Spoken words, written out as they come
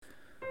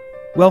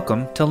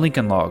Welcome to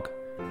Lincoln Log,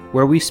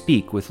 where we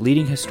speak with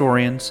leading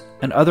historians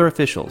and other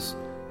officials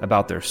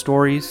about their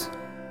stories,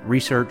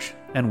 research,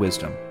 and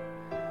wisdom.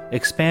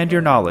 Expand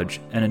your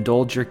knowledge and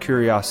indulge your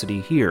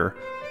curiosity here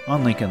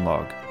on Lincoln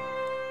Log.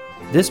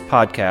 This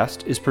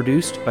podcast is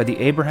produced by the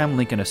Abraham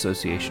Lincoln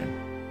Association,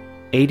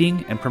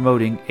 aiding and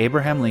promoting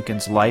Abraham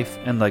Lincoln's life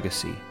and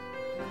legacy.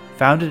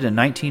 Founded in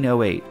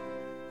 1908,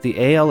 the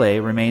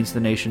ALA remains the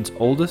nation's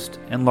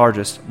oldest and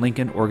largest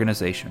Lincoln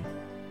organization.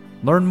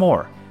 Learn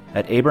more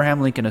at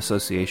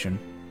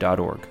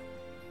abrahamlincolnassociation.org.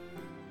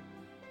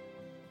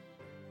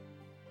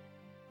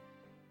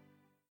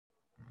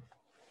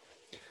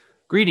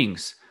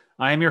 Greetings.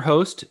 I am your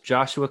host,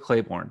 Joshua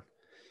Claiborne.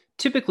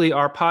 Typically,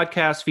 our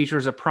podcast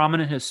features a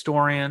prominent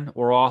historian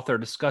or author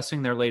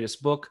discussing their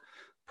latest book,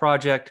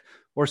 project,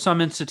 or some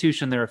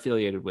institution they're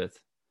affiliated with.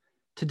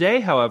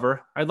 Today,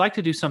 however, I'd like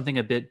to do something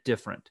a bit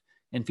different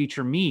and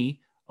feature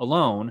me,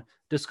 alone,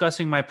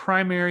 discussing my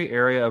primary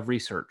area of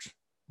research,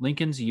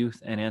 Lincoln's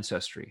youth and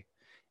ancestry.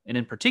 And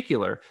in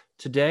particular,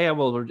 today I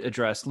will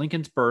address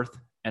Lincoln's birth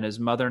and his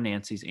mother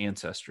Nancy's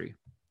ancestry.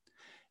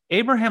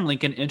 Abraham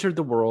Lincoln entered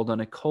the world on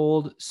a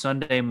cold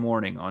Sunday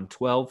morning on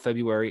 12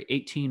 February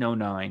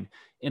 1809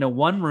 in a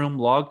one-room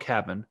log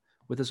cabin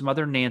with his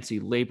mother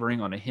Nancy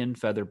laboring on a hen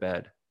feather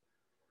bed.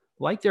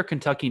 Like their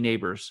Kentucky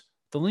neighbors,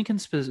 the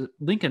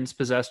Lincolns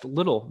possessed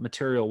little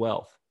material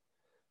wealth.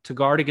 To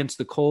guard against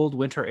the cold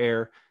winter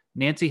air,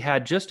 Nancy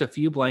had just a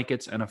few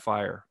blankets and a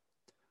fire.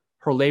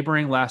 Her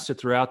laboring lasted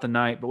throughout the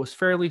night, but was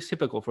fairly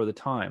typical for the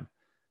time,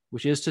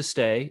 which is to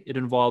say, it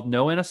involved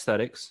no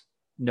anesthetics,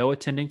 no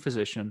attending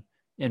physician,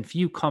 and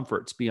few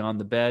comforts beyond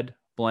the bed,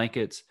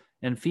 blankets,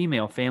 and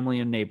female family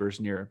and neighbors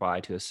nearby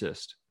to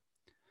assist.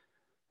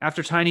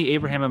 After tiny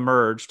Abraham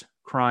emerged,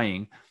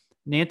 crying,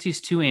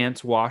 Nancy's two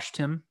aunts washed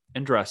him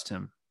and dressed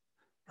him.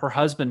 Her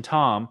husband,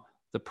 Tom,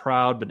 the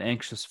proud but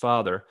anxious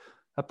father,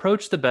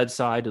 approached the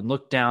bedside and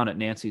looked down at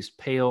Nancy's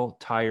pale,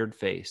 tired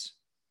face.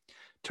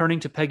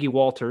 Turning to Peggy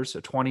Walters,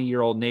 a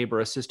 20-year-old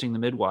neighbor assisting the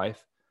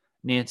midwife,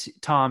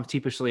 Tom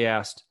sheepishly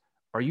asked,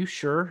 "Are you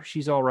sure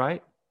she's all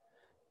right?"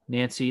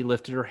 Nancy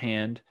lifted her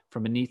hand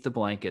from beneath the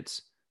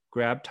blankets,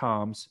 grabbed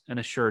Tom's, and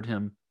assured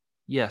him,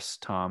 "Yes,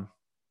 Tom,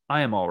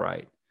 I am all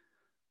right."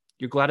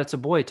 "You're glad it's a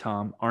boy,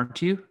 Tom,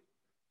 aren't you?"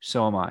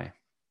 "So am I."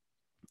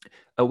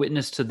 A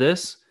witness to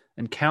this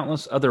and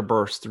countless other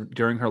births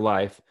during her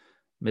life,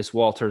 Miss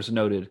Walters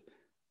noted,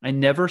 "I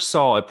never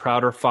saw a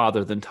prouder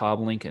father than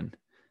Tom Lincoln.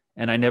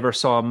 And I never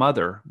saw a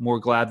mother more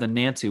glad than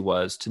Nancy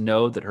was to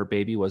know that her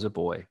baby was a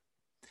boy."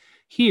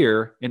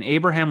 Here, in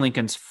Abraham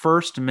Lincoln's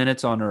first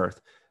minutes on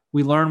earth,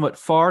 we learn what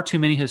far too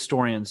many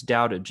historians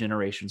doubted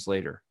generations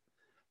later.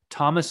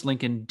 Thomas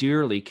Lincoln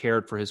dearly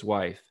cared for his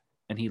wife,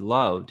 and he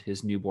loved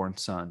his newborn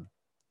son.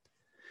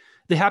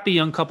 The happy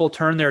young couple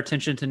turned their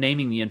attention to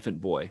naming the infant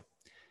boy.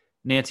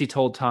 Nancy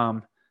told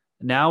Tom,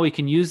 "Now we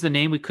can use the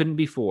name we couldn't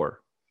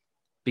before."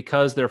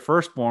 Because their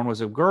firstborn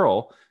was a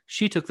girl,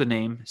 she took the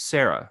name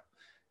Sarah,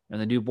 and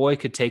the new boy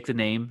could take the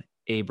name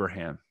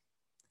Abraham.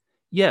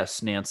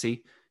 "Yes,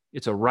 Nancy,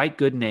 it's a right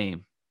good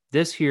name.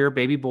 This here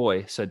baby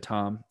boy," said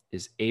Tom,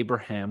 "is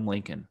Abraham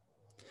Lincoln."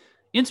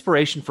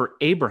 Inspiration for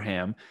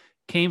Abraham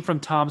came from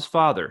Tom's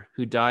father,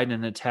 who died in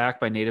an attack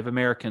by Native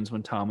Americans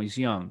when Tom was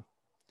young.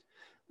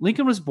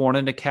 Lincoln was born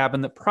in a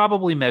cabin that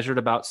probably measured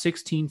about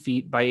 16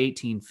 feet by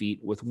 18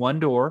 feet with one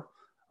door,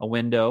 a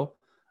window,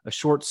 a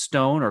short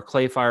stone or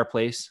clay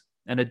fireplace,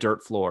 and a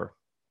dirt floor.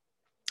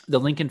 The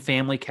Lincoln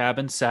family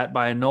cabin sat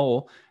by a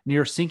knoll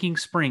near Sinking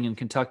Spring in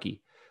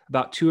Kentucky,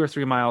 about 2 or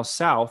 3 miles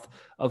south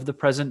of the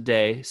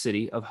present-day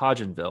city of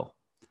Hodgenville.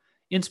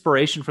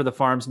 Inspiration for the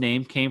farm's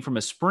name came from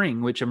a spring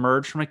which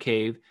emerged from a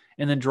cave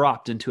and then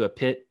dropped into a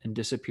pit and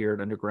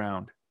disappeared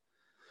underground.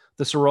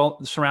 The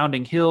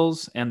surrounding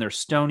hills and their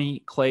stony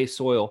clay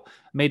soil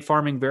made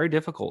farming very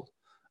difficult.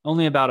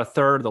 Only about a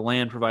third of the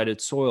land provided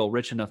soil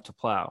rich enough to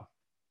plow.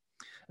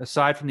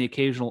 Aside from the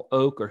occasional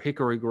oak or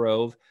hickory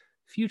grove,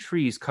 few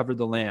trees covered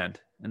the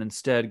land, and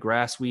instead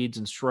grass, weeds,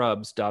 and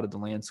shrubs dotted the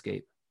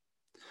landscape.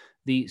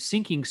 The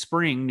Sinking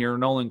Spring near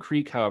Nolan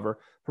Creek, however,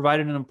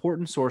 provided an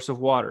important source of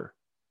water.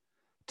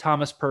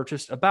 Thomas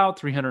purchased about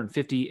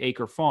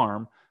 350-acre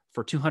farm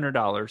for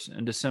 $200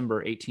 in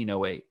December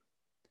 1808.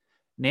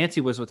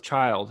 Nancy was with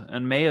child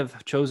and may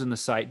have chosen the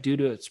site due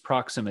to its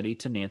proximity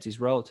to Nancy's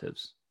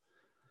relatives.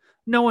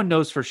 No one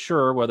knows for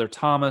sure whether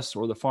Thomas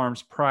or the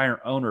farm's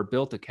prior owner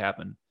built the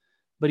cabin,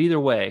 but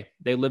either way,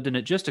 they lived in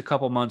it just a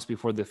couple months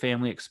before the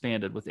family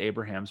expanded with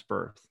Abraham's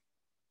birth.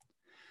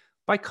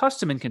 By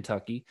custom in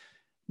Kentucky,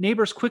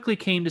 neighbors quickly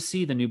came to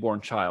see the newborn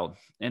child,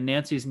 and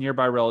Nancy's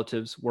nearby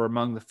relatives were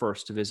among the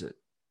first to visit.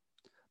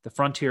 The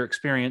frontier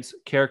experience,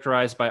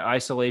 characterized by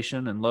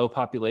isolation and low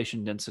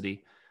population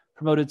density,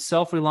 promoted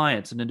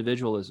self-reliance and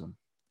individualism.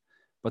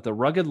 But the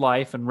rugged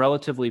life and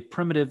relatively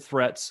primitive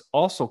threats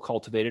also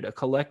cultivated a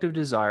collective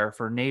desire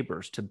for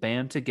neighbors to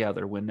band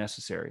together when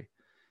necessary.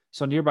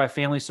 So nearby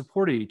families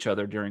supported each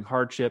other during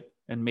hardship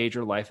and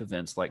major life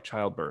events like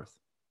childbirth.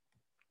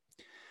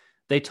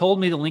 "They told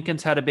me the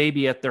Lincolns had a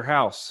baby at their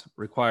house,"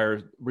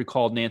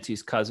 recalled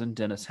Nancy's cousin,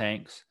 Dennis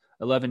Hanks,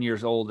 11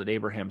 years old at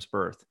Abraham's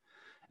birth.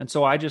 And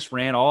so I just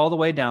ran all the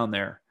way down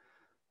there.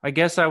 I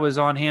guess I was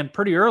on hand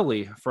pretty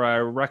early, for I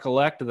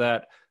recollect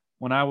that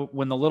when I held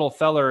the little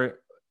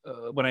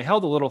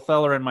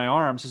feller in my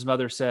arms, his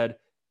mother said,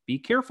 "Be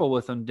careful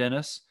with him,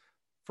 Dennis,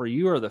 for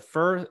you are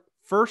the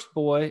first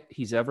boy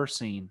he's ever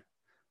seen."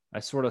 I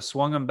sort of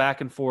swung him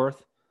back and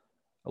forth,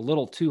 a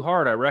little too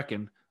hard, I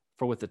reckon,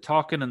 for with the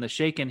talking and the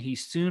shaking, he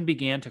soon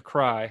began to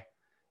cry.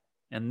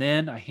 And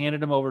then I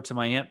handed him over to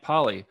my Aunt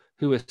Polly,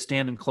 who was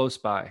standing close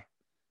by.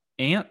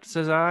 "Aunt,"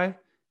 says I,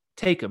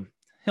 "take him.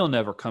 He'll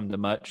never come to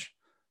much."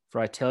 For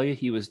I tell you,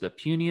 he was the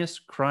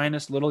puniest,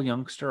 cryingest little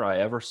youngster I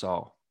ever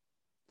saw.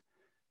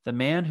 The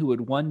man who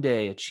would one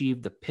day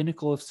achieve the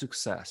pinnacle of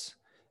success,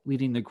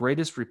 leading the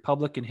greatest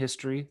republic in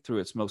history through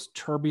its most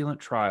turbulent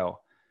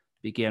trial,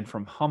 began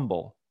from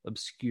humble,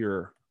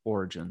 obscure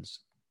origins.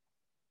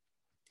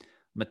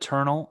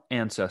 Maternal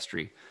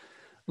ancestry.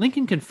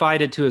 Lincoln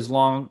confided to his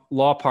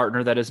law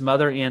partner that his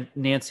mother, Aunt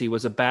Nancy,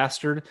 was a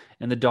bastard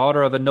and the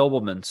daughter of a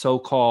nobleman, so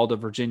called, of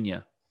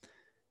Virginia.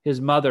 His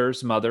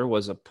mother's mother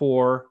was a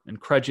poor and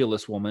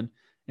credulous woman,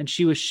 and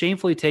she was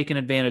shamefully taken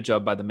advantage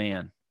of by the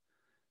man.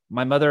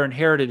 My mother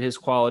inherited his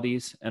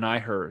qualities, and I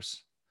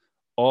hers.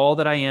 All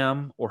that I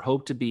am or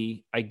hope to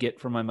be, I get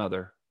from my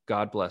mother.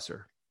 God bless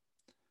her.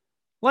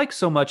 Like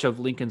so much of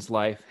Lincoln's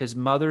life, his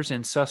mother's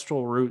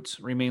ancestral roots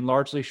remain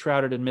largely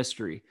shrouded in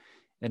mystery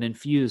and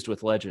infused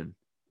with legend.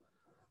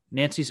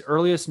 Nancy's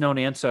earliest known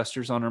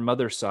ancestors on her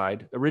mother's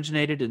side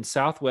originated in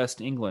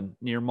southwest England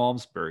near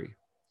Malmesbury.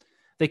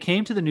 They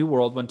came to the New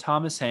World when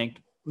Thomas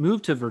Hank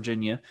moved to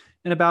Virginia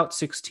in about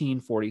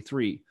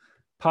 1643,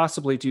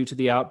 possibly due to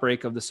the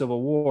outbreak of the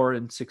Civil War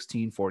in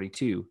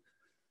 1642.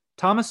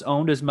 Thomas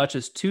owned as much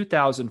as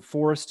 2,000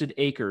 forested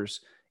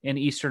acres in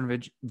eastern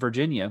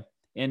Virginia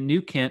and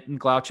New Kent and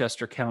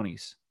Gloucester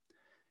counties.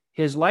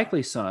 His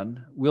likely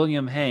son,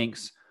 William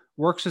Hanks,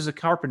 works as a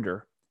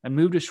carpenter and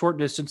moved a short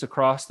distance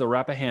across the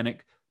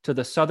Rappahannock to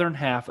the southern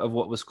half of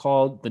what was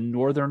called the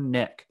Northern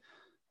Neck,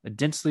 a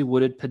densely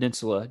wooded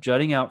peninsula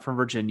jutting out from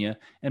Virginia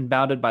and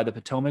bounded by the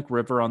Potomac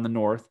River on the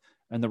north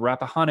and the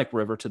Rappahannock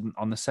River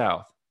on the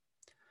south.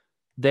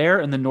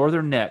 There in the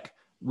Northern Neck,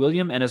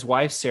 William and his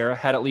wife Sarah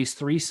had at least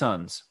 3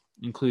 sons,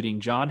 including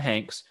John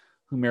Hanks,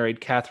 who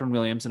married Catherine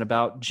Williams in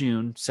about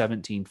June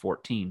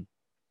 1714.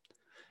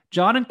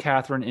 John and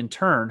Catherine, in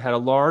turn, had a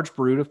large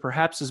brood of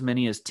perhaps as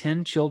many as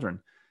 10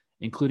 children,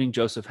 including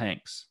Joseph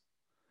Hanks.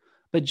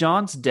 But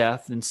John's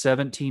death in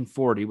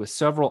 1740 with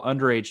several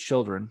underage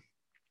children,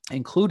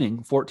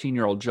 including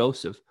 14-year-old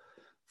Joseph,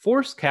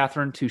 forced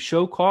Catherine to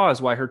show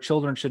cause why her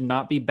children should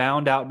not be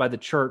bound out by the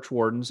church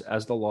wardens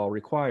as the law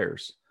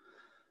requires.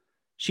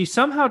 She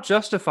somehow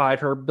justified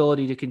her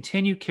ability to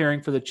continue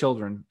caring for the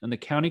children, and the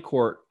county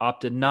court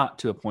opted not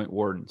to appoint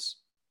wardens.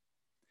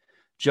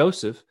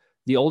 Joseph,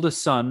 the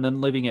oldest son then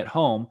living at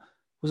home,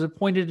 was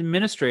appointed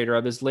administrator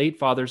of his late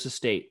father's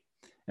estate,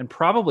 and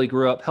probably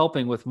grew up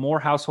helping with more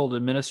household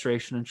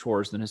administration and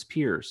chores than his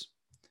peers.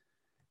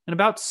 In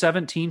about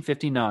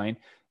 1759,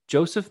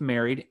 Joseph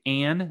married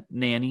Anne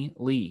Nanny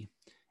Lee,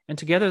 and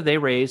together they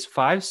raised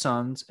 5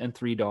 sons and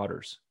 3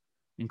 daughters,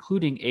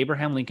 including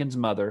Abraham Lincoln's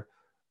mother,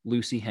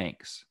 Lucy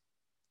Hanks.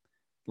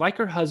 Like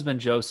her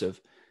husband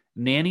Joseph,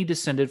 Nanny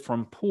descended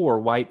from poor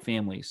white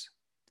families.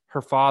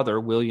 Her father,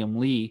 William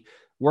Lee,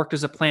 worked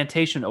as a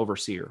plantation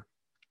overseer.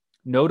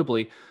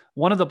 Notably,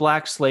 one of the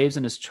black slaves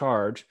in his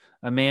charge,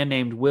 a man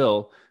named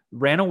Will,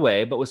 ran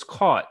away but was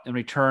caught and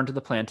returned to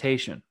the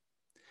plantation.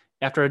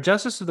 After a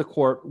justice of the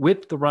court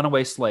whipped the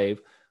runaway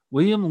slave,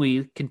 William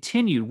Lee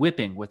continued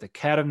whipping with a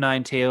cat of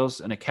 9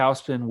 tails and a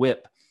cowskin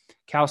whip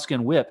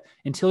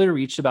until he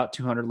reached about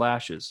 200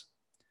 lashes.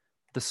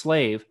 The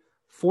slave,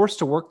 forced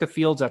to work the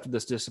fields after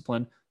this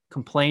discipline,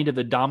 complained of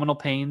abdominal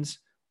pains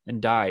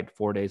and died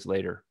 4 days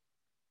later.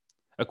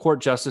 A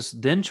court justice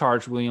then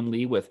charged William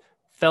Lee with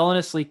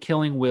feloniously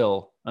killing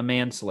Will, a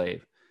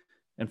manslave,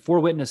 and 4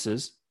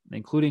 witnesses,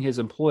 including his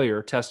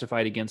employer,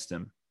 testified against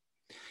him.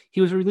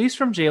 He was released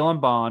from jail on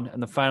bond,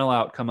 and the final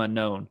outcome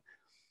unknown.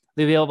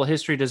 The available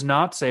history does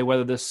not say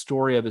whether this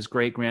story of his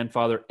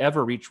great-grandfather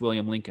ever reached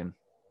William Lincoln.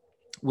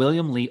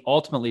 William Lee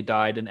ultimately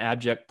died in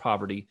abject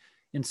poverty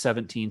in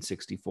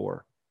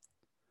 1764.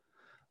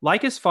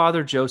 Like his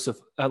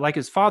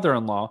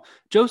father-in-law,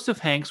 Joseph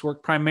Hanks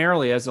worked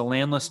primarily as a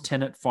landless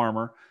tenant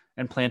farmer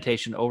and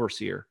plantation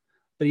overseer,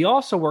 but he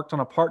also worked on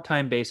a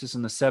part-time basis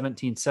in the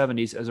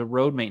 1770s as a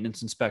road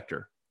maintenance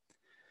inspector.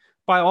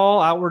 By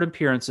all outward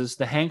appearances,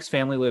 the Hanks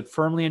family lived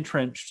firmly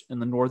entrenched in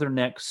the Northern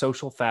Neck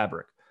social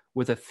fabric,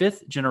 with a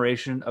 5th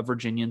generation of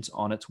Virginians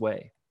on its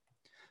way.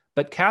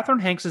 But Catherine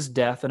Hanks's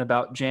death in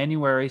about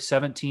January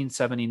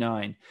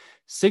 1779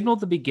 signaled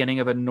the beginning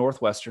of a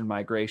northwestern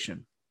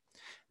migration.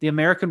 The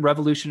American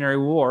Revolutionary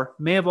War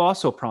may have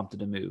also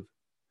prompted a move.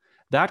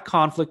 That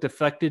conflict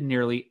affected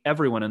nearly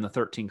everyone in the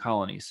 13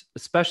 colonies,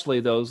 especially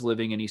those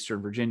living in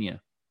eastern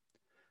Virginia.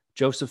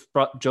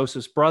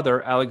 Joseph's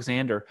brother,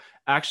 Alexander,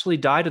 actually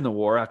died in the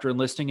war after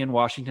enlisting in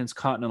Washington's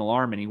Continental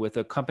Army with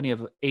a company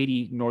of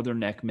 80 Northern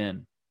Neck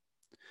men.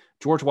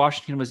 George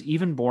Washington was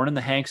even born in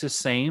the Hanks'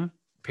 same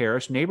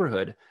Parish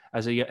neighborhood.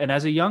 As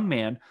a young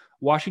man,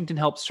 Washington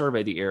helped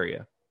survey the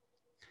area.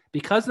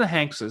 Because the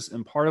Hankses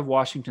and part of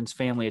Washington's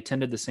family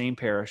attended the same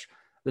parish,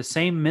 the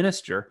same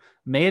minister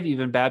may have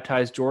even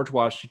baptized George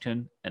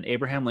Washington and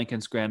Abraham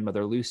Lincoln's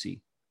grandmother,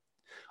 Lucy.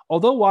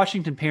 Although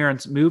Washington's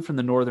parents moved from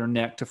the Northern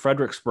Neck to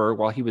Fredericksburg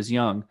while he was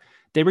young,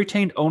 they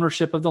retained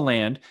ownership of the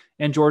land,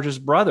 and George's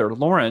brother,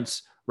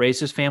 Lawrence, raised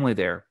his family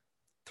there.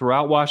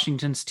 Throughout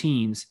Washington's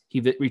teens, he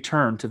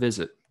returned to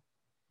visit.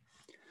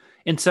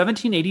 In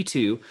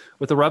 1782,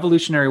 with the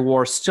Revolutionary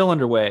War still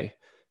underway,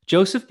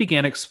 Joseph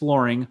began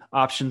exploring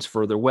options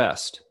further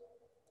west.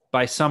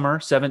 By summer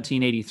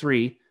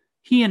 1783,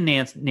 he and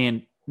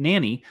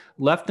Nanny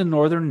left the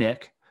Northern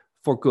Neck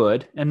for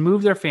good and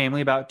moved their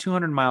family about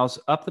 200 miles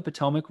up the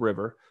Potomac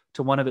River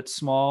to one of its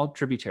small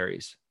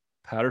tributaries,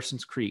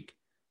 Patterson's Creek,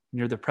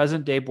 near the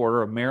present-day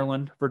border of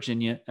Maryland,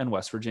 Virginia, and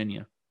West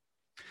Virginia.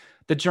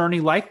 The journey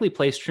likely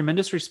placed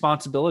tremendous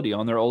responsibility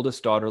on their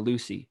oldest daughter,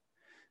 Lucy.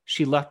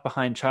 She left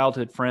behind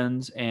childhood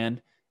friends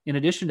and, in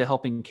addition to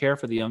helping care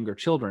for the younger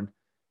children,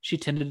 she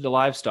tended to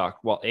livestock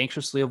while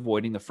anxiously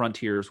avoiding the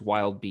frontier's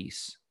wild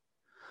beasts.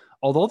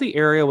 Although the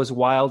area was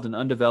wild and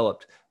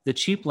undeveloped, the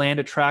cheap land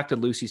attracted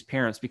Lucy's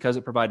parents because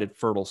it provided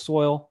fertile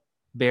soil,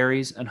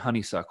 berries, and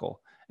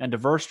honeysuckle, and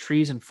diverse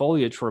trees and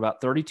foliage for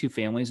about 32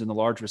 families in the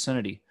large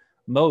vicinity,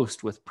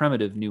 most with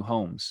primitive new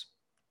homes.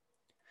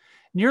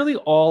 Nearly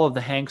all of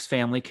the Hanks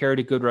family carried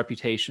a good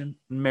reputation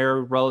and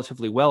married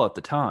relatively well at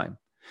the time,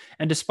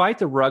 and despite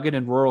the rugged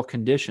and rural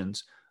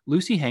conditions,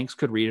 Lucy Hanks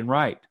could read and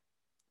write.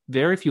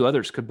 Very few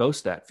others could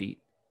boast that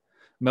feat.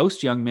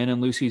 Most young men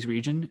in Lucy's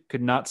region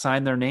could not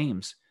sign their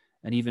names,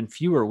 and even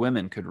fewer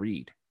women could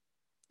read.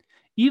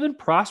 Even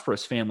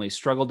prosperous families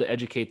struggled to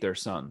educate their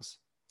sons.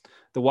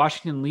 The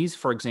Washington Lees,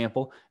 for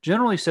example,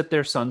 generally sent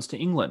their sons to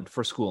England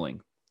for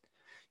schooling.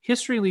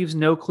 History leaves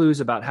no clues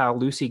about how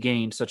Lucy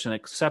gained such an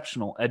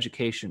exceptional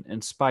education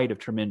in spite of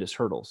tremendous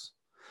hurdles.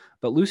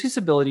 But Lucy's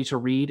ability to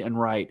read and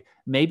write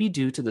may be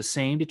due to the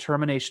same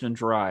determination and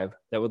drive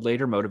that would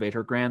later motivate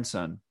her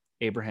grandson,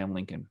 Abraham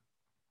Lincoln.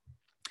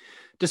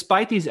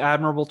 Despite these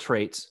admirable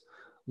traits,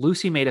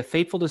 Lucy made a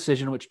fateful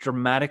decision which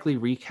dramatically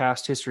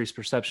recast history's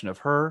perception of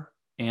her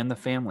and the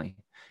family,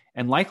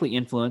 and likely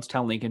influenced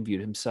how Lincoln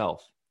viewed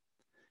himself.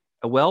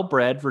 A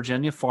well-bred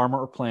Virginia farmer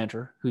or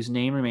planter, whose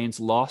name remains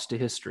lost to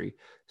history,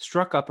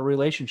 struck up a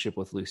relationship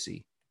with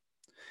Lucy.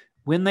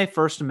 When they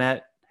first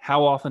met,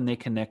 how often they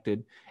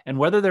connected, and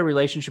whether their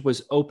relationship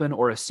was open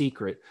or a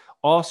secret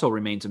also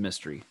remains a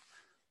mystery.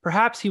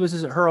 Perhaps he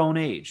was at her own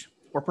age,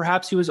 or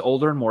perhaps he was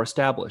older and more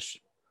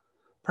established.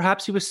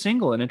 Perhaps he was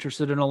single and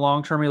interested in a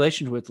long-term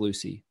relationship with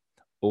Lucy,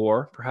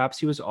 or perhaps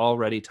he was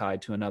already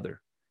tied to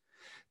another.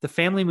 The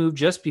family moved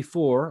just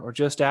before or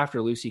just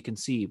after Lucy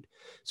conceived,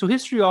 so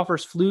history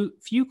offers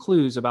few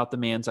clues about the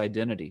man's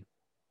identity.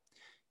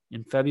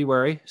 In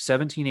February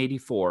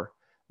 1784,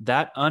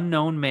 that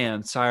unknown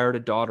man sired a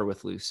daughter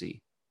with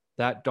Lucy.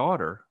 That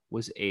daughter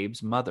was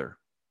Abe's mother,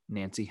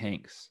 Nancy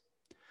Hanks.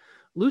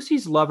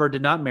 Lucy's lover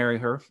did not marry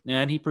her,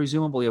 and he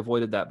presumably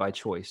avoided that by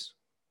choice.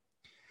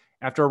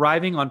 After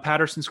arriving on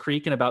Patterson's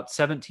Creek in about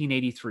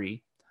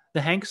 1783,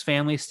 the Hanks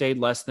family stayed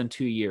less than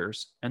 2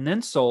 years and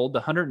then sold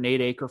the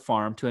 108-acre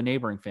farm to a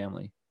neighboring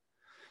family.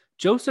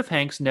 Joseph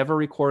Hanks never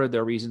recorded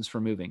their reasons for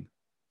moving.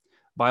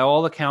 By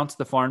all accounts,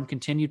 the farm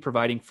continued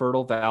providing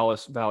fertile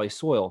valley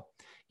soil,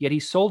 yet he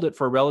sold it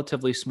for a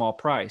relatively small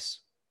price.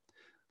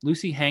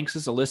 Lucy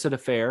Hanks's illicit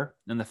affair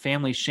and the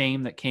family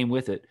shame that came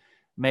with it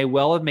may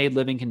well have made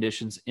living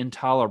conditions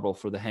intolerable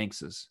for the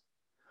Hankses.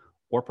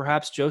 Or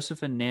perhaps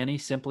Joseph and Nanny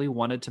simply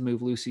wanted to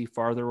move Lucy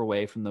farther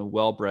away from the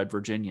well-bred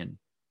Virginian.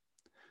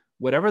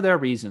 Whatever their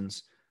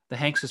reasons, the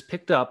Hankses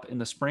picked up in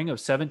the spring of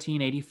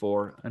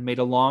 1784 and made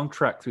a long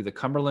trek through the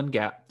Cumberland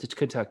Gap to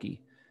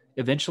Kentucky,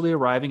 eventually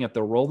arriving at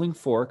the rolling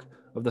fork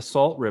of the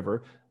Salt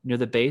River near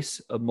the base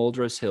of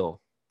Muldras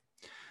Hill.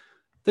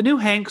 The new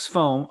Hanks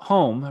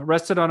home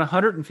rested on a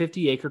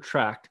 150-acre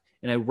tract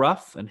in a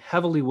rough and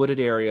heavily wooded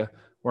area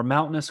where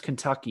mountainous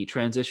Kentucky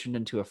transitioned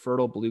into a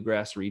fertile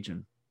bluegrass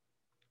region.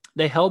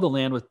 They held the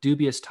land with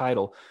dubious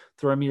title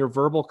through a mere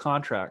verbal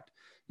contract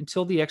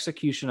until the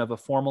execution of a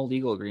formal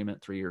legal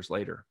agreement 3 years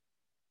later.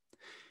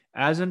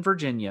 As in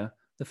Virginia,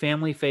 the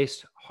family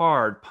faced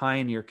hard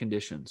pioneer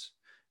conditions,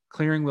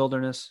 clearing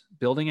wilderness,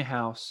 building a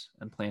house,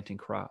 and planting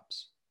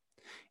crops.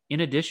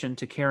 In addition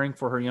to caring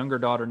for her younger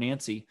daughter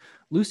Nancy,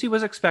 Lucy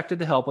was expected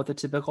to help with the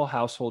typical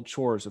household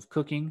chores of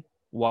cooking,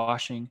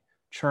 washing,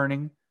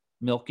 churning,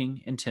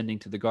 milking, and tending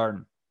to the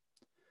garden.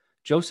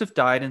 Joseph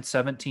died in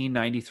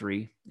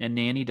 1793, and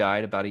Nanny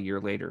died about a year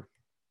later.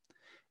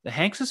 The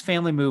Hanks'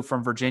 family move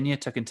from Virginia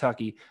to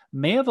Kentucky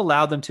may have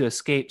allowed them to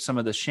escape some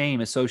of the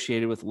shame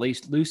associated with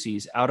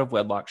Lucy's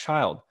out-of-wedlock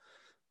child,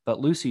 but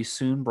Lucy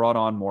soon brought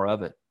on more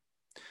of it.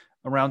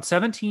 Around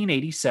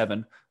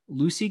 1787,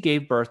 Lucy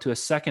gave birth to a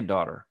second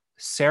daughter,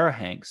 Sarah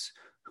Hanks,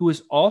 who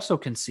was also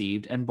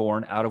conceived and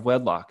born out of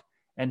wedlock,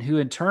 and who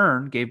in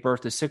turn gave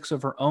birth to 6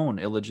 of her own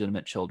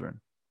illegitimate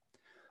children.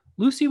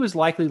 Lucy was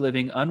likely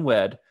living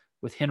unwed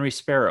with Henry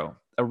Sparrow,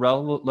 a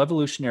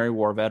Revolutionary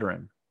War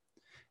veteran.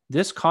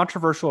 This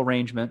controversial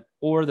arrangement,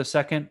 or the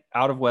second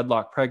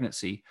out-of-wedlock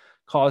pregnancy,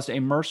 caused a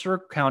Mercer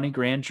County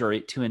grand jury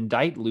to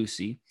indict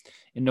Lucy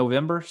in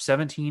November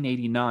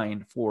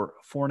 1789 for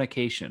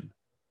fornication.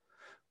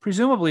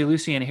 Presumably,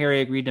 Lucy and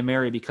Harry agreed to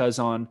marry because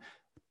on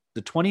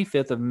the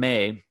 25th of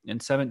May in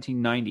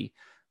 1790,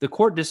 the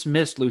court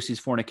dismissed Lucy's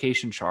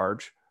fornication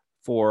charge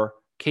for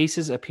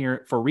reasons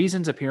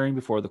appearing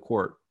before the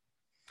court.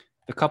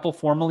 The couple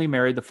formally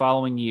married the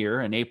following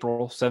year in April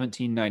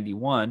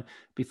 1791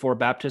 before a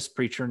Baptist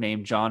preacher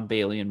named John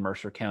Bailey in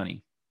Mercer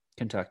County,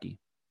 Kentucky.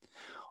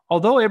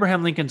 Although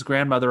Abraham Lincoln's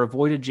grandmother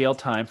avoided jail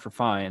time for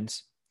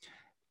fines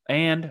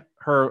and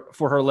for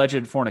her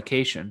alleged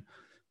fornication,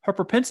 her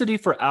propensity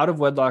for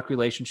out-of-wedlock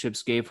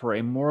relationships gave her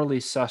a morally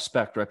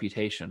suspect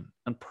reputation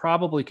and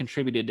probably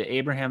contributed to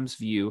Abraham's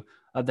view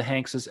of the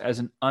Hankses as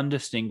an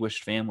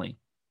undistinguished family.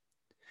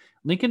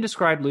 Lincoln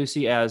described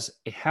Lucy as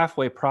a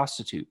halfway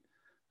prostitute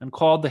and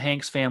called the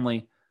Hanks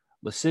family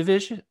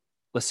lascivious,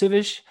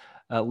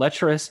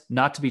 lecherous,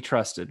 not to be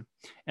trusted,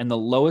 and the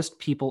lowest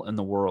people in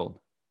the world.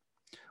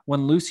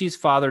 When Lucy's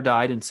father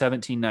died in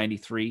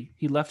 1793,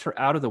 he left her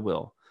out of the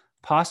will,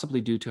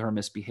 possibly due to her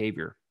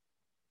misbehavior.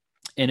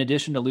 In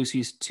addition to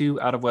Lucy's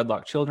 2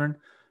 out-of-wedlock children,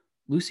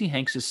 Lucy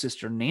Hanks'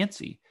 sister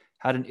Nancy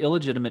had an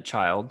illegitimate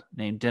child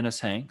named Dennis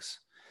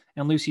Hanks,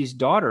 and Lucy's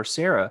daughter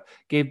Sarah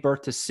gave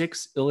birth to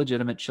 6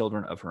 illegitimate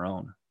children of her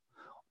own.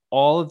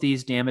 All of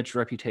these damaged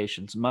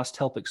reputations must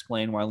help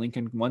explain why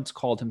Lincoln once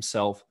called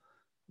himself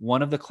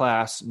one of the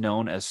class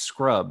known as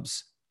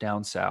scrubs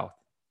down south.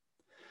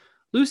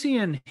 Lucy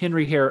and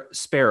Henry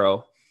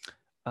Sparrow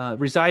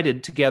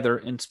resided together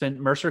in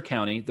Mercer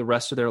County the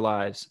rest of their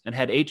lives and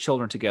had 8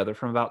 children together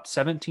from about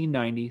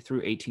 1790 through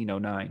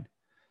 1809.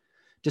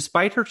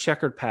 Despite her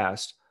checkered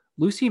past,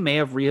 Lucy may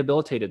have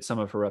rehabilitated some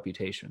of her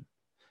reputation.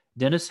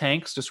 Dennis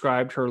Hanks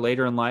described her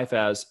later in life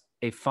as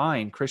a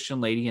fine Christian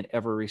lady in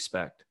every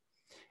respect.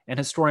 And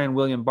historian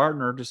William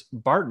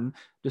Barton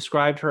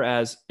described her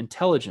as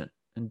intelligent,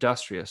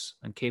 industrious,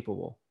 and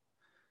capable.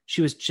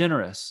 She was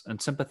generous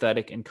and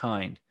sympathetic and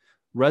kind,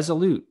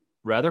 resolute,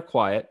 rather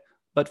quiet,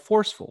 but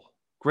forceful,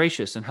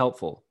 gracious and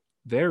helpful,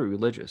 very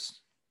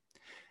religious.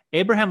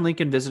 Abraham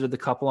Lincoln visited the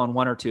couple on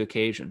 1 or 2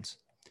 occasions.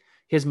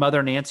 His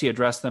mother Nancy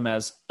addressed them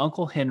as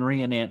Uncle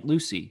Henry and Aunt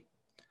Lucy.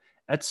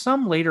 At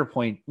some later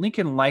point,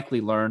 Lincoln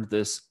likely learned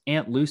this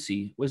Aunt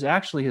Lucy was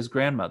actually his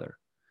grandmother.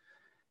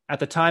 At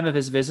the time of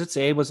his visits,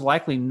 Abe was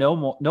likely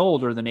no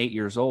older than 8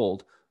 years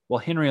old, while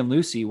Henry and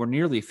Lucy were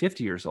nearly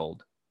 50 years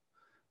old.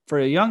 For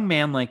a young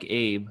man like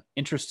Abe,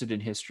 interested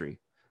in history,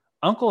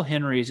 Uncle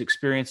Henry's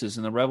experiences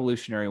in the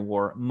Revolutionary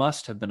War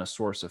must have been a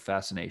source of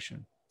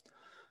fascination.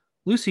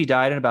 Lucy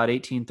died in about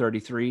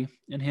 1833,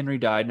 and Henry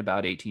died in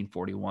about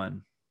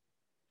 1841.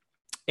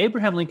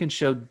 Abraham Lincoln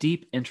showed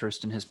deep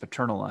interest in his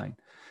paternal line,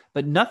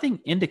 but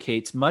nothing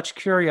indicates much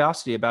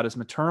curiosity about his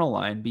maternal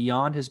line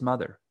beyond his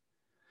mother.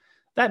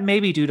 That may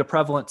be due to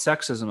prevalent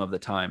sexism of the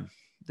time.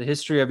 The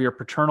history of your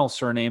paternal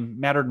surname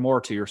mattered more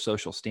to your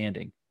social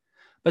standing.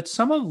 But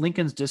some of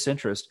Lincoln's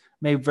disinterest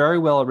may very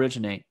well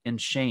originate in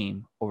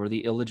shame over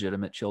the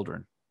illegitimate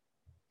children.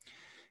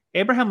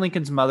 Abraham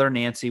Lincoln's mother,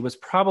 Nancy, was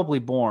probably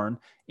born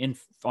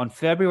on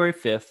February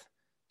 5th,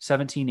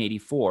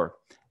 1784,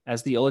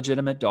 as the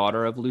illegitimate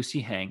daughter of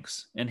Lucy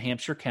Hanks in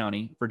Hampshire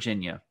County,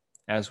 Virginia,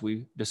 as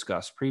we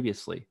discussed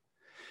previously.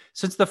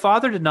 Since the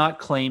father did not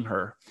claim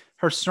her,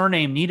 her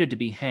surname needed to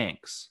be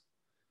Hanks.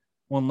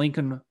 When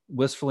Lincoln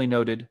wistfully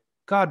noted,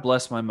 "God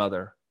bless my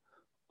mother.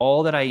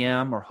 All that I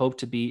am or hope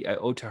to be, I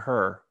owe to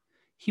her,"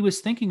 he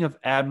was thinking of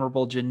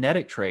admirable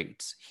genetic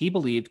traits he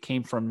believed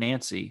came from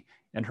Nancy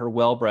and her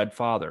well-bred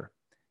father,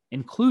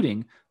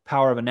 including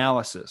power of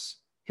analysis,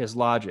 his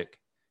logic,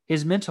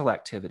 his mental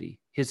activity,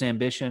 his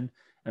ambition,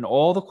 and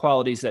all the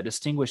qualities that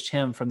distinguished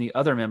him from the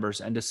other members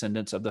and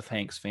descendants of the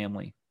Hanks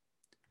family.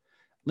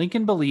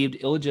 Lincoln believed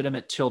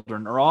illegitimate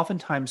children are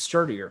oftentimes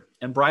sturdier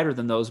and brighter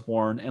than those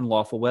born in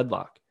lawful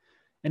wedlock.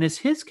 And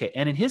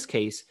in his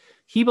case,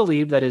 he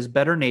believed that his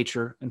better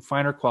nature and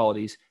finer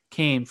qualities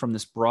came from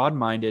this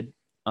broad-minded,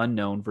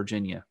 unknown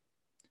Virginia.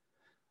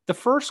 The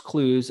first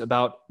clues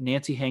about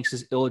Nancy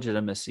Hanks's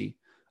illegitimacy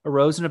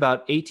arose in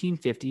about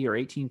 1850 or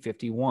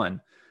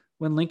 1851,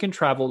 when Lincoln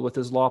traveled with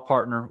his law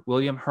partner,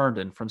 William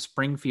Herndon, from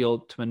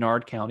Springfield to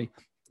Menard County,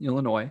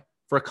 Illinois,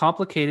 for a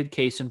complicated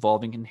case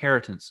involving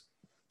inheritance.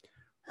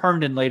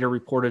 Herndon later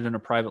reported in a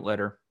private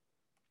letter,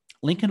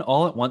 Lincoln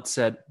all at once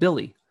said,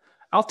 "Billy,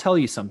 I'll tell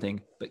you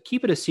something, but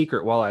keep it a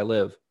secret while I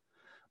live.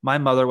 My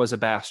mother was a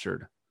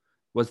bastard,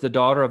 was the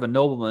daughter of a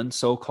nobleman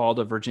so-called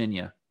of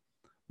Virginia.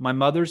 My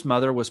mother's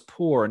mother was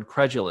poor and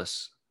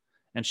credulous,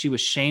 and she was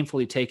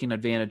shamefully taken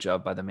advantage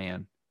of by the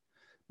man.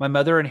 My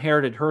mother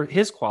inherited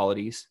his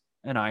qualities,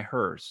 and I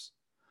hers.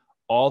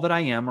 All that I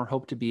am or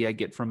hope to be I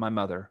get from my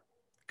mother.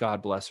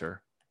 God bless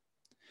her."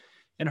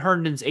 In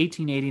Herndon's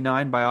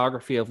 1889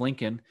 biography of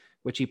Lincoln,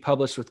 which he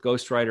published with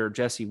ghostwriter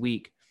Jesse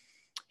Week,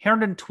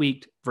 Herndon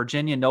tweaked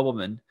Virginia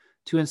nobleman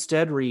to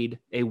instead read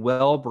a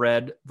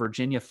well-bred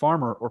Virginia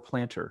farmer or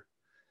planter.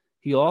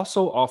 He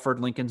also offered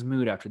Lincoln's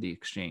mood after the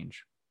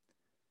exchange.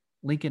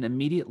 Lincoln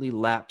immediately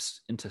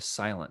lapsed into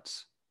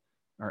silence.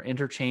 Our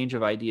interchange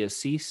of ideas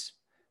ceased,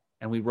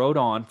 and we rode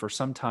on for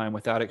some time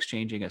without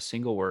exchanging a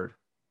single word.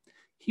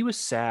 He was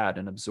sad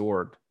and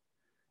absorbed.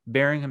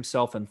 Burying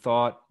himself in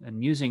thought and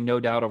musing no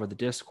doubt over the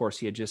discourse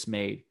he had just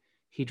made,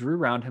 he drew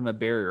round him a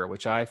barrier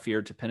which I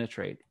feared to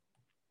penetrate.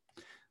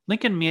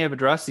 Lincoln may have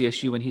addressed the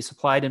issue when he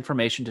supplied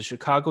information to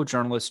Chicago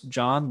journalist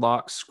John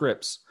Locke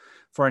Scripps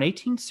for an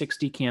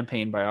 1860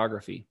 campaign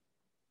biography.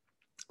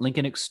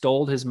 Lincoln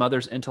extolled his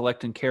mother's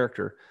intellect and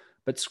character,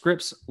 but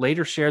Scripps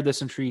later shared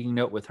this intriguing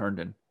note with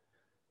Herndon.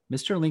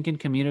 Mr. Lincoln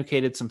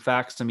communicated some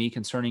facts to me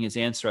concerning his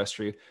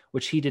ancestry,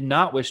 which he did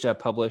not wish to have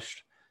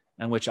published,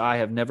 and which I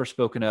have never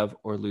spoken of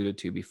or alluded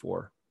to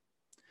before.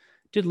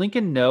 Did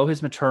Lincoln know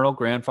his maternal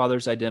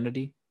grandfather's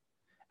identity?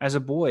 As a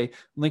boy,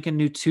 Lincoln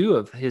knew two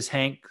of his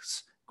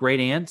Hanks' great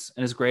aunts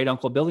and his great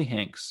uncle Billy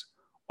Hanks,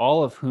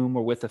 all of whom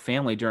were with the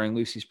family during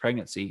Lucy's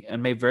pregnancy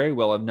and may very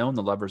well have known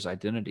the lover's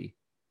identity.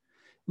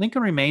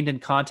 Lincoln remained in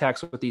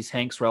contact with these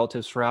Hanks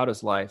relatives throughout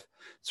his life,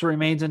 so it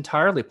remains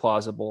entirely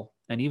plausible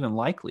and even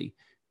likely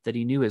that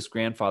he knew his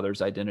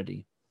grandfather's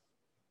identity.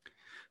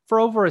 For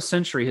over a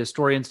century,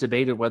 historians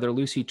debated whether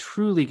Lucy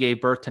truly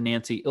gave birth to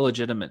Nancy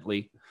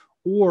illegitimately,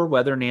 or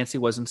whether Nancy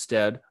was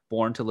instead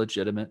born to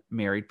legitimate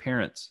married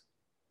parents.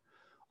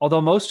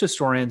 Although most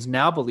historians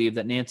now believe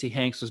that Nancy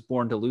Hanks was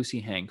born to Lucy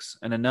Hanks,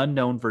 and an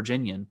unknown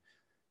Virginian,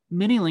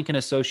 many Lincoln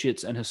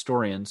associates and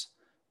historians,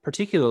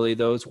 particularly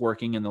those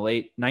working in the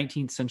late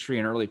 19th century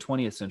and early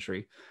 20th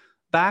century,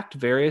 backed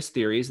various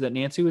theories that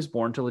Nancy was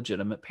born to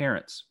legitimate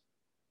parents.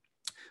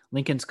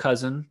 Lincoln's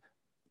cousins,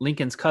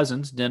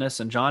 Dennis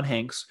and John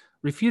Hanks,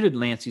 refuted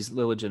Nancy's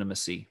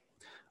illegitimacy,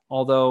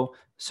 although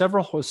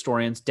several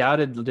historians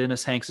doubted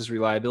Dennis Hanks'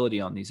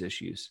 reliability on these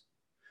issues.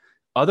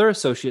 Other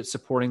associates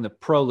supporting the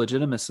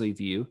pro-legitimacy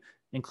view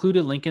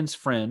included Lincoln's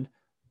friend,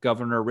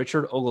 Governor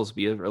Richard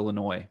Oglesby of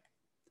Illinois.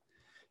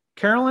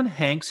 Carolyn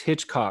Hanks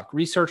Hitchcock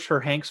researched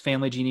her Hanks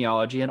family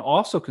genealogy and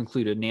also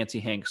concluded Nancy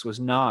Hanks was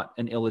not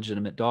an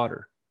illegitimate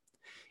daughter.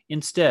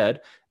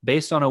 Instead,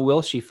 based on a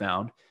will she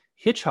found,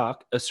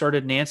 Hitchcock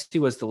asserted Nancy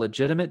was the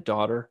legitimate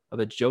daughter of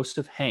a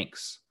Joseph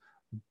Hanks,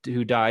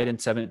 who died in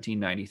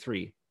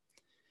 1793.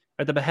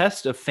 At the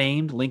behest of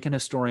famed Lincoln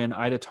historian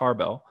Ida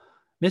Tarbell,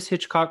 Miss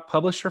Hitchcock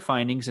published her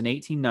findings in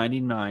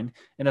 1899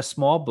 in a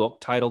small book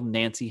titled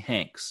Nancy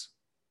Hanks.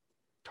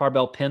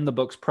 Tarbell penned the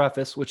book's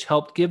preface, which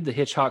helped give the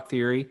Hitchcock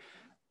theory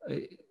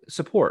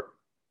support,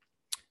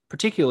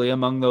 particularly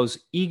among those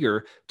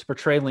eager to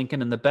portray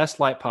Lincoln in the best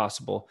light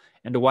possible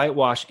and to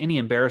whitewash any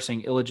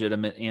embarrassing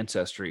illegitimate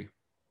ancestry.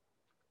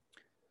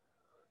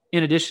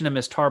 In addition to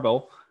Miss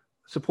Tarbell,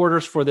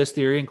 supporters for this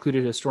theory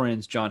included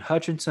historians John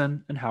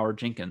Hutchinson and Howard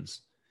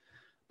Jenkins.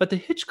 But the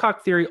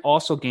Hitchcock theory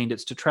also gained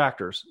its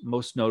detractors,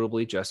 most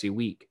notably Jesse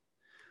Week.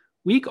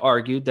 Week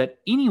argued that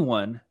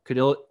anyone could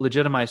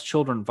legitimize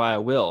children via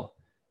will,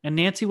 and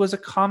Nancy was a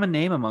common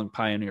name among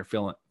pioneer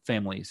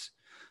families.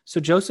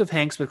 So Joseph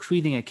Hanks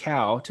bequeathing a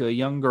cow to a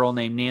young girl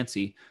named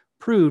Nancy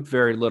proved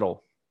very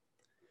little.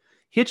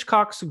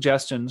 Hitchcock's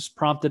suggestions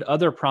prompted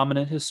other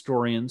prominent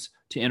historians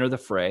to enter the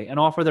fray and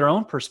offer their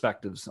own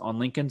perspectives on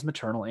Lincoln's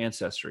maternal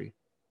ancestry.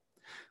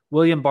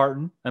 William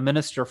Barton, a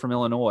minister from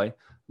Illinois,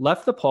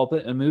 left the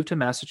pulpit and moved to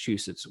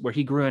Massachusetts, where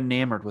he grew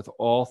enamored with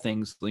all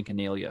things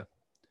Lincolnalia.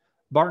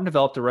 Barton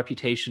developed a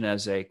reputation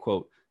as a,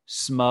 quote,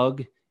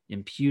 smug,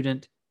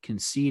 impudent,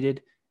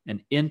 conceited,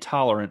 and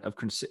intolerant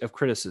of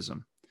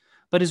criticism.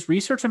 But his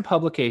research and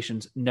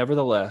publications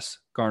nevertheless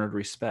garnered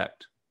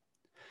respect.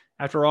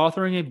 After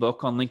authoring a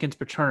book on Lincoln's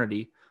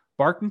paternity,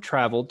 Barton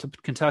traveled to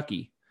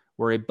Kentucky,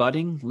 where a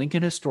budding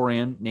Lincoln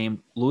historian named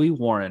Louis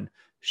Warren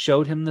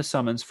showed him the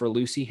summons for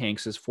Lucy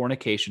Hanks's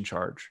fornication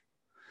charge.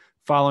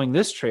 Following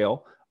this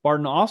trail,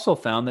 Barton also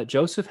found that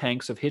Joseph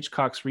Hanks of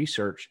Hitchcock's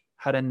research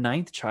had a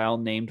ninth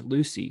child named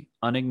Lucy,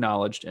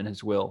 unacknowledged in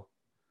his will.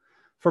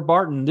 For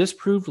Barton, this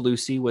proved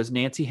Lucy was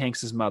Nancy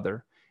Hanks's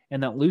mother,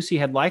 and that Lucy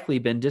had likely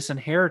been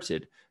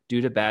disinherited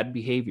due to bad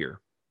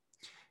behavior.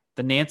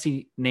 The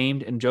Nancy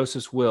named in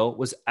Joseph's will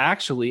was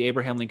actually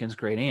Abraham Lincoln's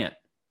great aunt.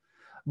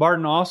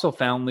 Barton also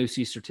found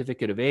Lucy's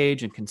certificate of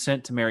age and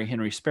consent to marry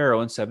Henry Sparrow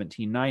in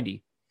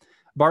 1790.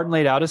 Barton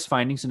laid out his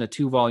findings in a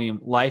 2-volume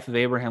Life of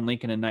Abraham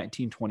Lincoln in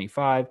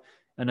 1925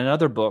 and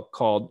another book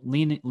called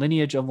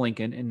Lineage of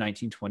Lincoln in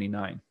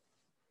 1929.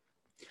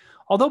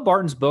 Although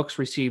Barton's books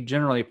received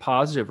generally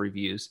positive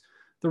reviews,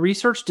 the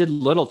research did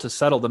little to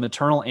settle the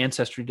maternal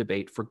ancestry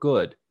debate for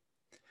good.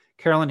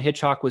 Carolyn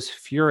Hitchcock was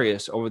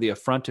furious over the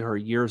affront to her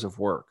years of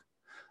work.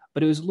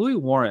 But it was Louis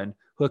Warren,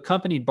 who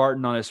accompanied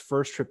Barton on his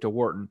first trip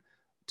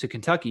to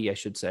Kentucky,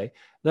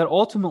 that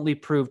ultimately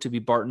proved to be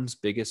Barton's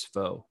biggest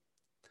foe.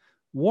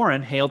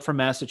 Warren hailed from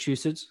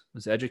Massachusetts,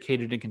 was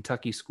educated in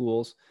Kentucky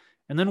schools,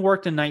 and then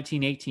worked in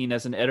 1918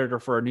 as an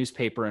editor for a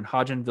newspaper in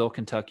Hodgenville,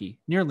 Kentucky,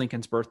 near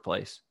Lincoln's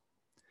birthplace.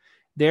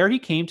 There he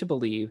came to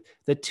believe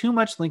that too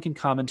much Lincoln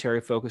commentary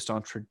focused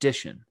on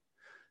tradition,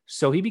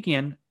 so he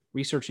began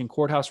researching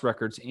courthouse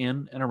records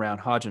in and around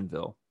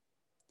Hodgenville.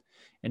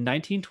 In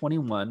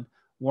 1921,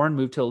 Warren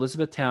moved to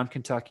Elizabethtown,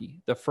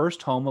 Kentucky, the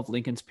first home of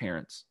Lincoln's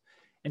parents,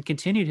 and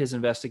continued his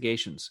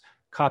investigations,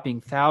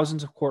 copying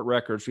thousands of court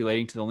records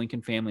relating to the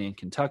Lincoln family in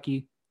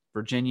Kentucky,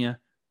 Virginia,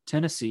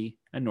 Tennessee,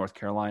 and North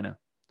Carolina.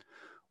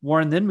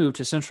 Warren then moved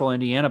to central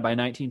Indiana by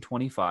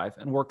 1925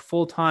 and worked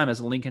full-time as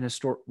a Lincoln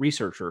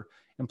researcher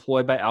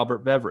employed by Albert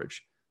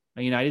Beveridge,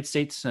 a United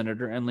States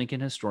senator and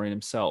Lincoln historian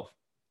himself.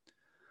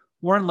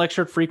 Warren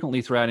lectured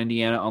frequently throughout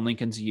Indiana on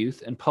Lincoln's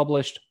youth and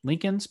published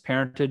Lincoln's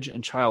Parentage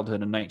and Childhood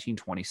in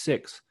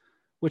 1926,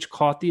 which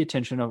caught the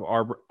attention of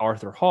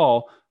Arthur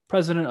Hall,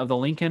 president of the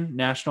Lincoln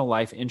National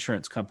Life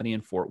Insurance Company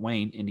in Fort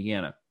Wayne,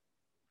 Indiana.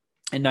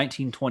 In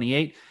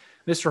 1928,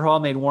 Mr. Hall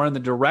made Warren the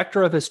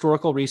director of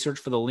historical research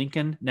for the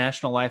Lincoln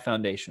National Life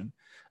Foundation,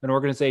 an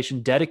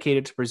organization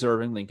dedicated to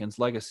preserving Lincoln's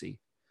legacy.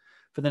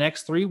 For the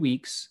next 3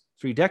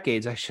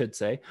 decades,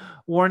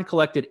 Warren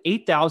collected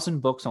 8,000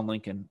 books on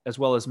Lincoln, as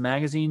well as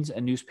magazines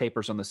and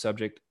newspapers on the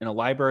subject in a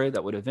library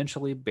that would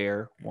eventually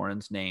bear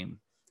Warren's name.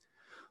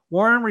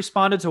 Warren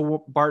responded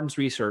to Barton's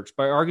research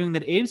by arguing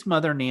that Abe's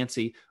mother,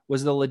 Nancy,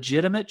 was the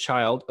legitimate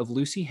child of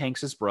Lucy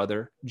Hanks's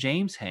brother,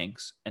 James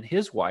Hanks, and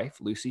his wife,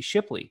 Lucy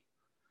Shipley.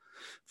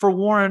 For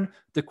Warren,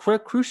 the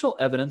crucial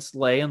evidence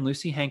lay in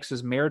Lucy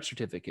Hanks's marriage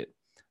certificate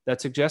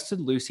that suggested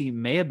Lucy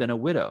may have been a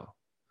widow.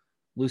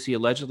 Lucy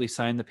allegedly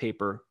signed the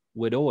paper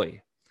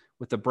 "Widoy"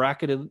 with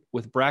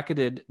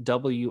bracketed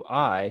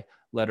W-I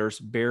letters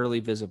barely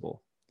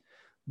visible.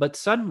 But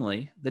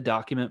suddenly, the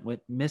document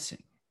went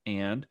missing,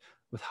 and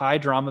with high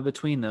drama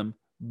between them,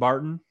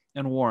 Barton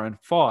and Warren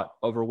fought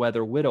over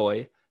whether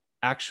Widoy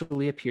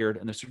actually appeared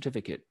in the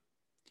certificate.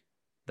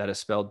 That is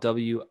spelled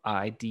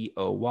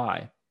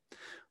W-I-D-O-Y.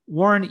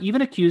 Warren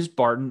even accused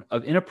Barton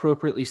of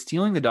inappropriately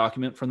stealing the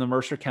document from the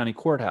Mercer County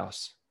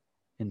Courthouse.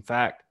 In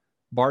fact,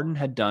 Barton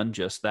had done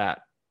just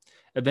that.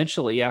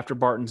 Eventually, after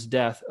Barton's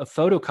death, a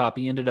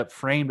photocopy ended up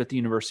framed at the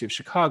University of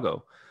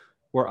Chicago,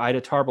 where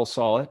Ida Tarbell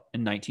saw it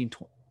in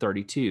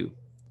 1932.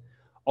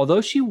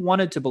 Although she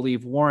wanted to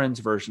believe Warren's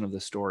version of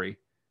the story,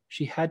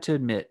 she had to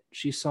admit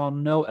she saw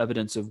no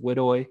evidence of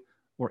Widoy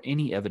or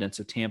any evidence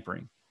of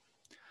tampering.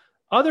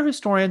 Other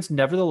historians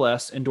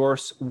nevertheless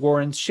endorse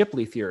Warren's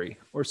Shipley theory,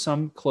 or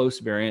some close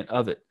variant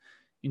of it,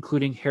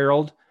 including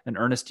Harold and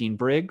Ernestine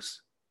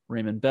Briggs,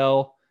 Raymond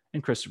Bell,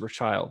 and Christopher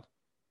Child.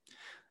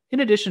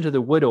 In addition to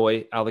the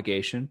Widoy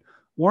allegation,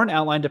 Warren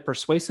outlined a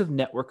persuasive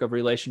network of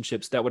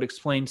relationships that would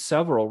explain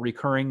several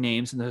recurring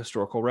names in the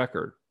historical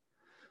record.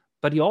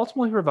 But he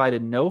ultimately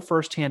provided no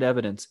first-hand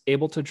evidence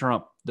able to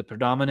trump the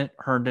predominant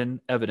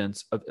Herndon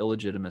evidence of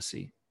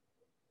illegitimacy.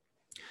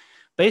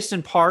 Based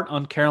in part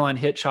on Caroline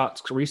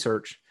Hitchcock's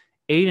research,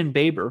 Aidan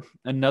Baber,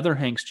 another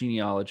Hanks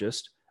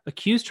genealogist,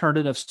 accused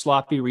Herndon of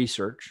sloppy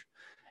research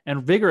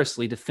and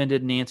vigorously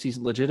defended Nancy's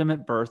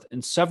legitimate birth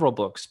in several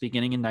books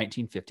beginning in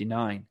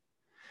 1959.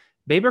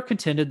 Baber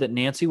contended that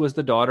Nancy was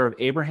the daughter of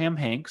Abraham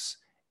Hanks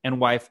and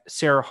wife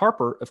Sarah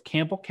Harper of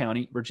Campbell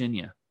County,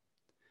 Virginia.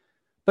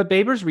 But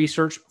Baber's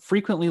research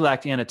frequently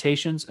lacked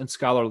annotations and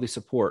scholarly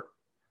support,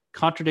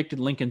 contradicted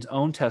Lincoln's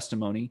own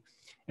testimony,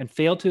 and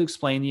failed to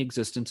explain the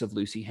existence of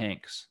Lucy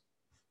Hanks.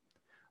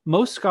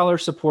 Most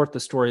scholars support the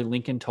story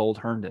Lincoln told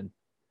Herndon.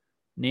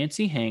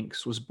 Nancy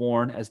Hanks was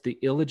born as the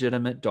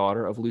illegitimate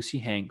daughter of Lucy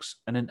Hanks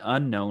and an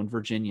unknown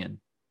Virginian.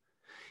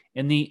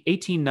 In the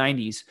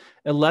 1890s,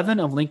 11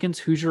 of Lincoln's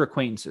Hoosier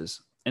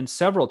acquaintances, and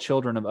several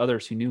children of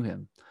others who knew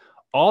him,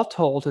 all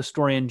told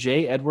historian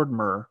J. Edward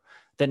Murr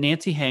that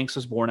Nancy Hanks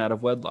was born out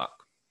of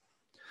wedlock.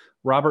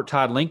 Robert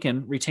Todd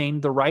Lincoln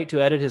retained the right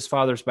to edit his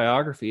father's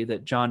biography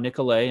that John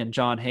Nicolay and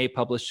John Hay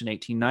published in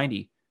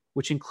 1890,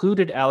 which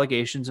included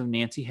allegations of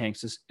Nancy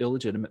Hanks's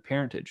illegitimate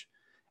parentage,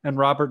 and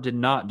Robert did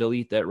not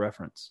delete that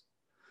reference.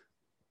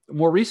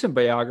 More recent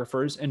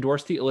biographers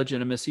endorsed the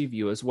illegitimacy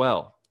view as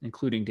well,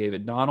 including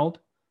David Donald,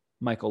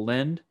 Michael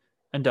Lind,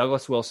 and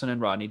Douglas Wilson and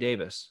Rodney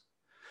Davis.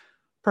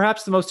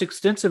 Perhaps the most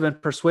extensive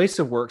and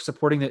persuasive work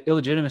supporting the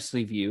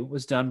illegitimacy view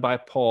was done by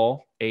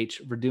Paul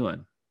H.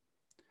 Verduin.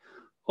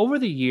 Over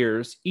the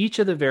years, each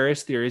of the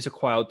various theories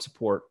acquired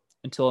support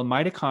until a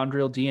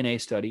mitochondrial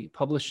DNA study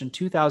published in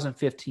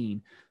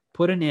 2015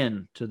 put an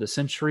end to the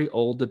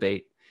century-old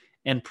debate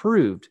and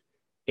proved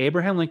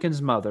Abraham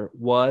Lincoln's mother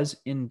was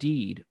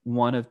indeed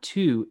one of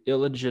two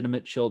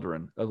illegitimate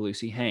children of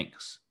Lucy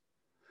Hanks.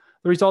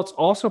 The results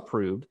also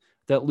proved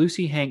that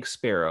Lucy Hanks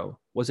Sparrow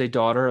was a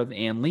daughter of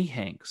Anne Lee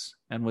Hanks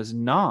and was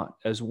not,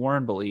 as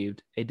Warren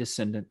believed, a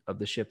descendant of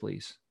the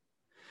Shipleys.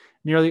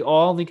 Nearly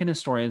all Lincoln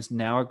historians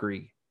now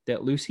agree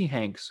that Lucy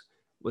Hanks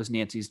was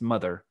Nancy's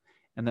mother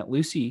and that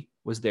Lucy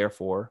was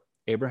therefore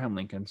Abraham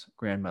Lincoln's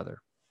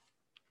grandmother.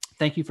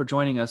 Thank you for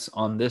joining us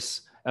on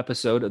this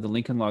episode of the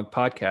Lincoln Log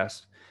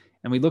Podcast,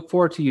 and we look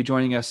forward to you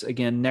joining us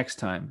again next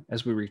time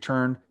as we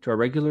return to our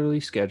regularly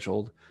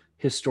scheduled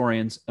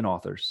Historians and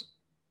Authors.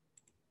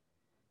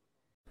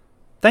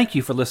 Thank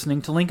you for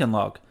listening to Lincoln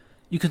Log.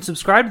 You can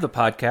subscribe to the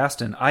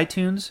podcast in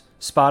iTunes,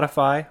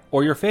 Spotify,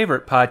 or your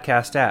favorite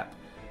podcast app.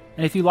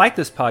 And if you like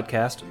this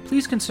podcast,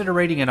 please consider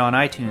rating it on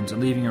iTunes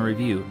and leaving a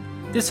review.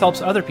 This helps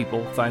other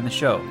people find the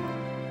show.